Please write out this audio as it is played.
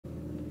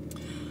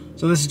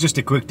So this is just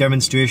a quick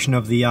demonstration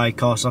of the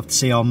iCarsoft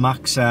CR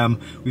Max.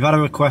 We've had a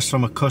request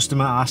from a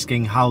customer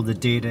asking how the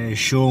data is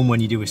shown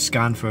when you do a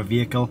scan for a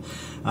vehicle.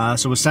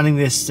 So we're sending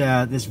this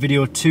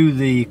video to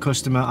the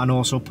customer and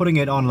also putting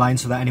it online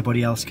so that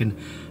anybody else can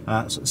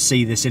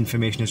see this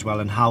information as well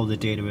and how the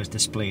data is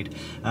displayed.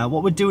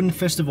 What we're doing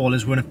first of all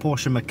is we're in a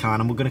Porsche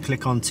Macan and we're going to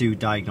click onto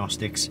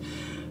diagnostics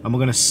and we're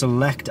going to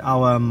select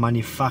our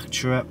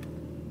manufacturer.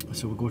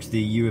 So we'll go to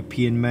the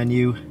European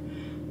menu.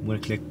 I'm going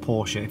to click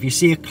Porsche. If you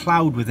see a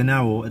cloud with an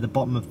arrow at the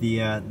bottom of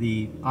the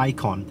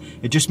icon,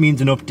 it just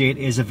means an update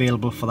is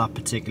available for that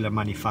particular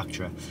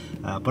manufacturer.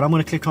 But I'm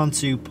going to click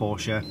onto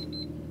Porsche.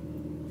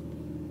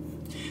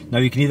 Now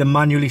you can either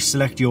manually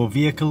select your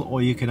vehicle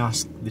or you can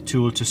ask the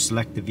tool to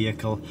select the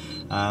vehicle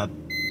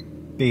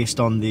based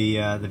on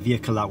the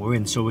vehicle that we're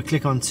in. So we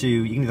click onto,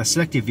 you can either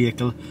select your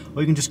vehicle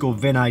or you can just go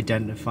VIN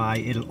identify.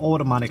 It'll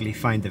automatically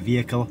find the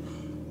vehicle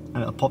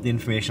and it'll pop the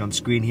information on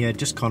screen here.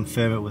 Just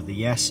confirm it with the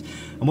yes.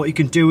 And what you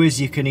can do is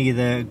you can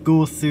either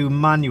go through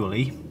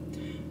manually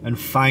and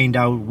find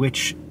out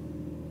which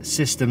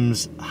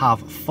systems have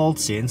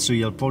faults in, so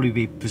you'll probably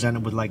be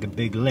presented with like a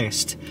big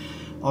list.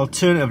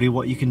 Alternatively,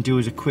 what you can do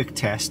is a quick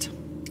test,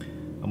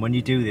 and when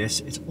you do this,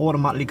 it's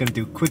automatically going to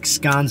do quick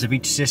scans of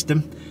each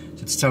system.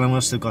 So it's telling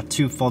us they've got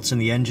 2 faults in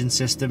the engine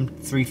system,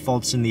 3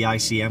 faults in the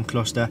ICM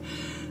cluster,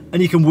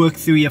 and you can work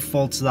through your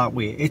faults that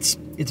way. It's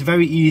a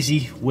very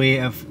easy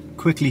way of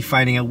quickly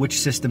finding out which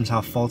systems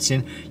have faults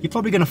in. You're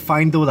probably going to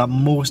find though that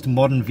most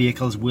modern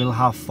vehicles will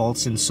have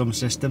faults in some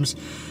systems.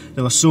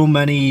 There are so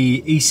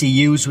many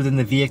ECUs within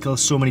the vehicle,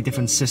 so many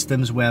different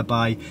systems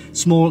whereby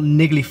small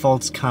niggly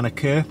faults can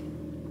occur.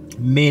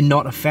 May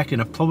not affect,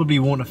 and it probably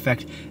won't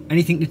affect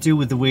anything to do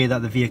with the way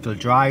that the vehicle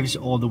drives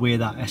or the way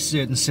that a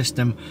certain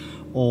system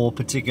or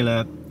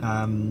particular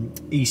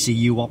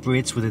ECU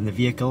operates within the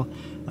vehicle,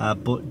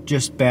 but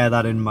just bear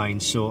that in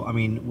mind. So I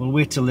mean, we'll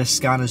wait till this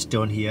scan is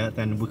done here,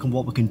 then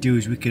what we can do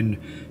is we can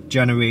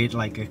generate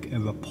like a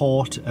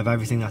report of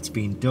everything that's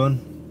been done.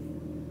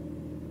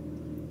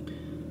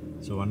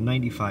 So on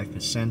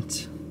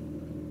 95%.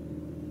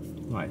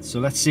 Right, so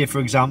let's say for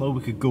example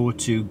we could go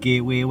to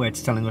Gateway where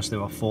it's telling us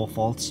there are 4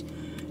 faults.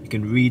 You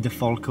can read the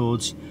fault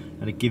codes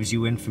and it gives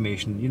you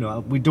information. You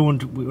know,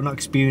 we're not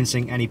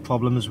experiencing any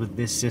problems with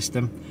this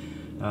system.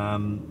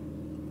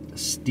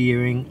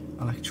 Steering,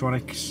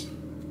 electronics,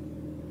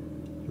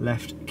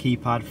 left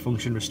keypad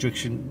function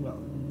restriction,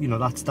 well, you know,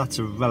 that's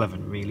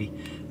irrelevant really.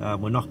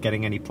 We're not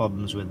getting any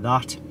problems with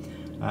that.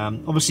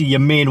 Obviously your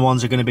main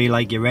ones are going to be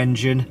like your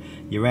engine,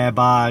 your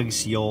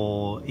airbags,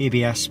 your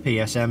ABS,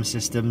 PSM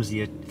systems.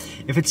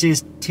 If it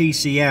says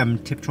TCM,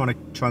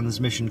 Tiptronic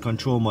Transmission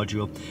Control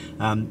Module,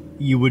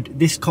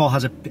 this car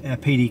has a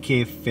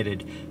PDK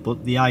fitted,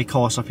 but the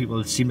iCarsoft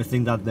people seem to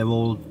think that they're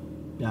all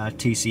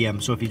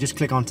TCM. So if you just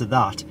click onto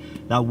that,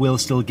 that will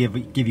still give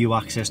you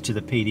access to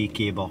the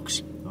PDK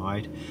box. All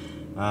right.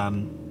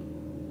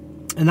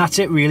 And that's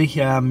it really.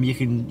 You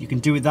can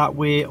do it that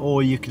way,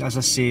 or you can, as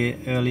I say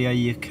earlier,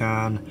 you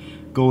can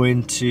go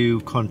into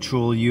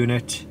control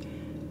unit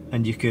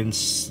and you can,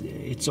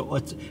 it's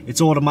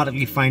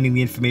automatically finding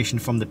the information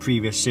from the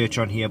previous search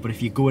on here. But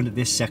if you go into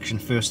this section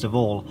first of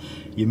all,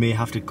 you may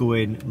have to go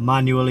in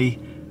manually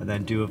and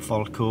then do a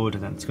fault code,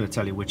 and then it's going to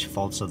tell you which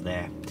faults are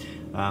there.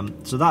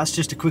 So that's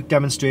just a quick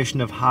demonstration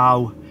of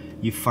how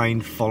you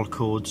find fault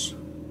codes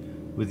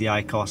with the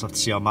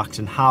iCarsoft CR Max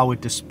and how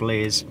it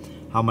displays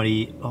how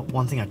many.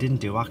 One thing I didn't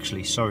do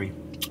actually, sorry,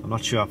 I'm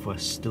not sure if we're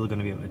still going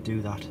to be able to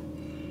do that.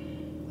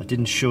 I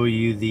didn't show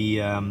you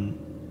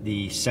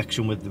the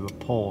section with the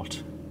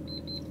report.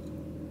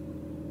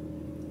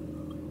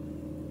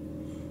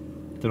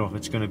 Don't know if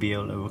it's going to be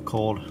able to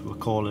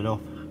recall it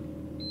up.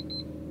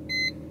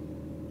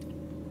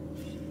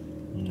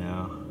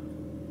 No.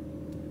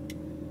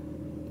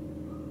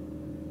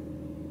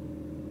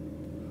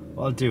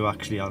 What I'll do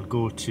actually, I'll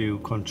go to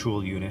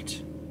control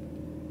unit.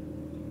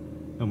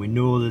 And we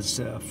know there's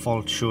a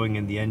fault showing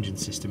in the engine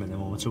system at the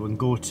moment, so we can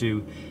go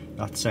to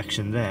that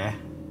section there,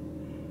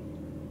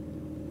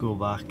 go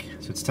back.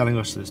 So it's telling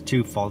us there's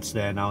 2 faults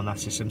there now in that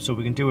system, so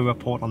we can do a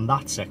report on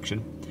that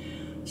section.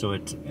 So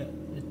it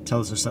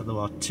tells us that there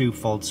are 2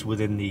 faults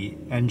within the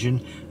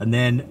engine, and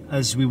then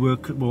as we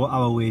work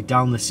our way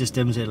down the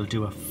systems, it'll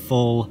do a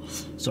full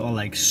sort of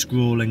like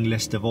scrolling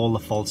list of all the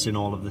faults in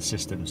all of the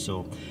systems.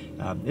 So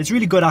it's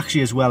really good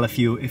actually as well if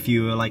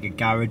you're like a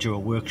garage or a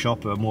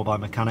workshop or a mobile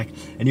mechanic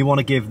and you want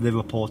to give the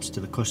reports to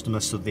the customer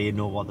so they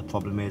know what the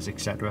problem is,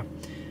 etc.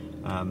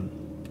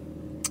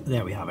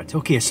 There we have it.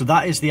 Okay, so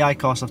that is the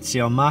iCarsoft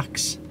CR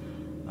Max.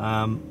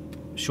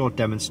 Short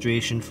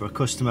demonstration for a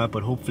customer,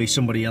 but hopefully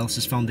somebody else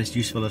has found this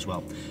useful as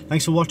well.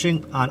 Thanks for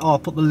watching, and I'll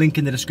put the link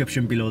in the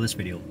description below this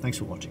video. Thanks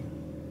for watching.